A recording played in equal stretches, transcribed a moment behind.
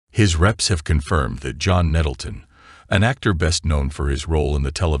His reps have confirmed that John Nettleton, an actor best known for his role in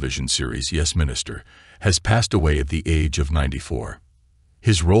the television series Yes Minister, has passed away at the age of 94.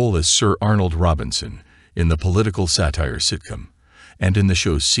 His role as Sir Arnold Robinson in the political satire sitcom, and in the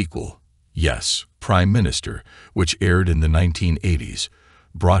show's sequel, Yes, Prime Minister, which aired in the 1980s,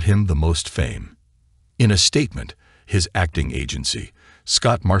 brought him the most fame. In a statement, his acting agency,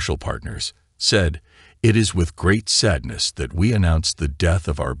 Scott Marshall Partners, said, "It is with great sadness that we announce the death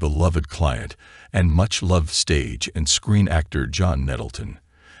of our beloved client and much-loved stage and screen actor John Nettleton,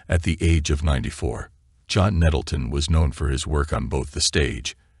 at the age of 94. John Nettleton was known for his work on both the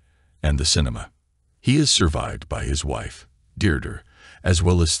stage and the cinema. He is survived by his wife, Deirdre, as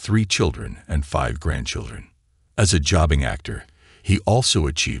well as 3 children and 5 grandchildren. As a jobbing actor, he also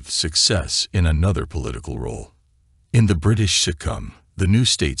achieved success in another political role. In the British sitcom, The New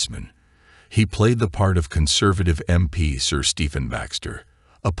Statesman, he played the part of Conservative MP Sir Baxter,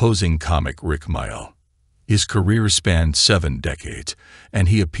 opposing comic Rik Mayall. His career spanned 7 decades, and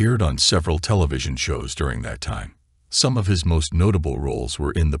he appeared on several television shows during that time. Some of his most notable roles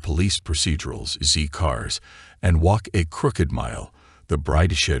were in the police procedurals Z Cars and Walk a Crooked Mile, the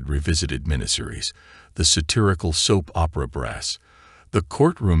Brideshead Revisited miniseries, the satirical soap opera Brass, the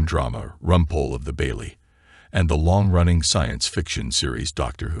courtroom drama Rumpole of the Bailey, and the long-running science fiction series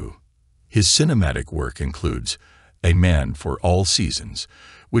Doctor Who. His cinematic work includes A Man for All Seasons,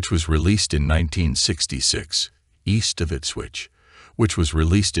 which was released in 1966, East of Ipswich, which was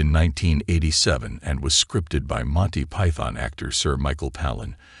released in 1987 and was scripted by Monty Python actor Sir Michael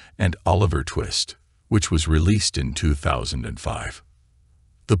Palin, and Oliver Twist, which was released in 2005.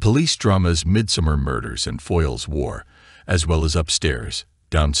 The police dramas Midsummer Murders and Foyle's War, as well as Upstairs,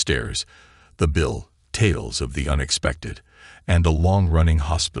 Downstairs, The Bill, Tales of the Unexpected, and the long-running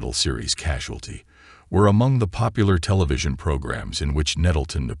hospital series Casualty, were among the popular television programs in which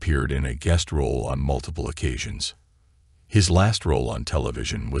Nettleton appeared in a guest role on multiple occasions. His last role on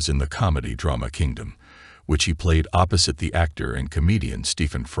television was in the comedy drama Kingdom, which he played opposite the actor and comedian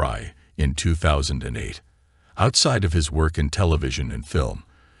Stephen Fry in 2008. Outside of his work in television and film,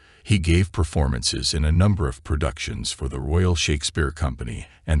 he gave performances in a number of productions for the Royal Shakespeare Company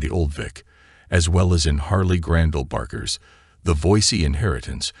and the Old Vic, as well as in Harley Granville Barker's The Voicey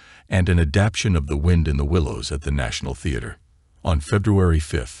Inheritance and an adaptation of The Wind in the Willows at the National Theatre. On February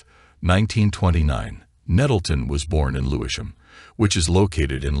 5, 1929, Nettleton was born in Lewisham, which is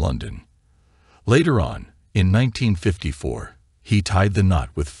located in London. Later on, in 1954, he tied the knot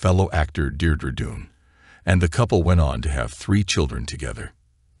with fellow actor Deirdre, and the couple went on to have 3 children together.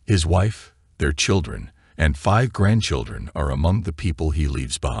 His wife, their children, and 5 grandchildren are among the people he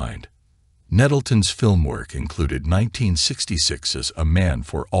leaves behind. Nettleton's film work included 1966's A Man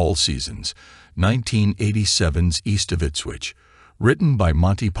for All Seasons, 1987's East of Ipswich, written by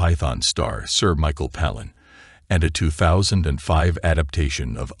Monty Python star Sir Michael Palin, and a 2005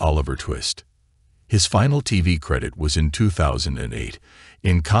 adaptation of Oliver Twist. His final TV credit was in 2008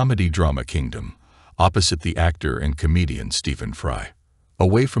 in comedy drama Kingdom, opposite the actor and comedian Stephen Fry.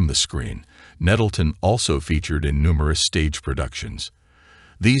 Away from the screen, Nettleton also featured in numerous stage productions.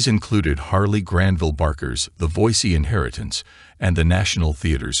 These included Harley Granville Barker's The Voicey Inheritance and the National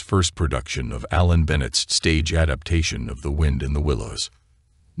Theatre's first production of Alan Bennett's stage adaptation of The Wind in the Willows.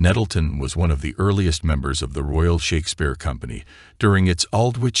 Nettleton was one of the earliest members of the Royal Shakespeare Company during its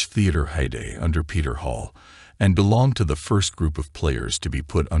Aldwych Theatre heyday under Peter Hall, and belonged to the first group of players to be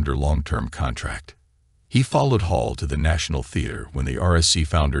put under long-term contract. He followed Hall to the National Theatre when the RSC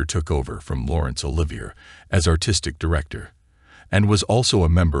founder took over from Laurence Olivier as artistic director, and was also a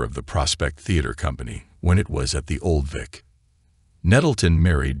member of the Prospect Theatre Company when it was at the Old Vic. Nettleton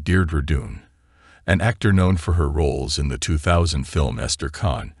married Deirdre, an actor known for her roles in the 2000 film Esther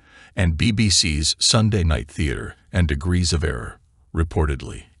Khan and BBC's Sunday Night Theatre and Degrees of Error,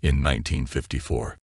 reportedly in 1954.